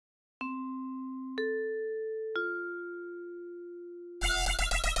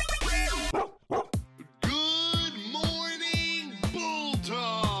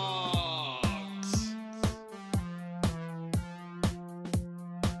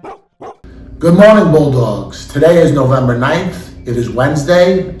Good morning, Bulldogs. Today is November 9th. It is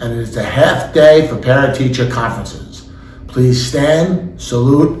Wednesday, and it is a half day for parent-teacher conferences. Please stand,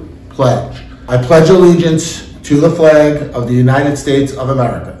 salute, pledge. I pledge allegiance to the flag of the United States of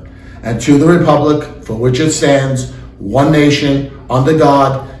America and to the republic for which it stands, one nation, under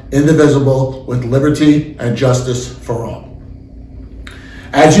God, indivisible, with liberty and justice for all.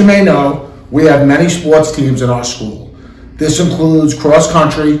 As you may know, we have many sports teams in our school. This includes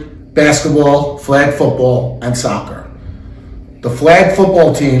cross-country, basketball, flag football, and soccer. The flag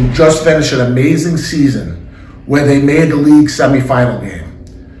football team just finished an amazing season where they made the league semifinal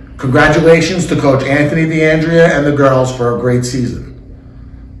game. Congratulations to Coach Anthony DeAndrea and the girls for a great season.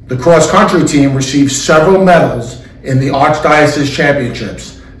 The cross-country team received several medals in the Archdiocese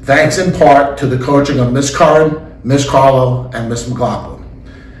Championships, thanks in part to the coaching of Miss Curran, Miss Carlo, and Miss McLaughlin.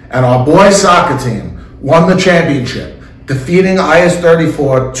 And our boys soccer team won the championship, defeating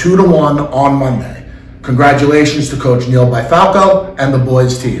s3ep40 2-1 on Monday. Congratulations to Coach Neil Bifalco and the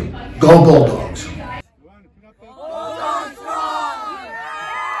boys team. Go Bulldogs!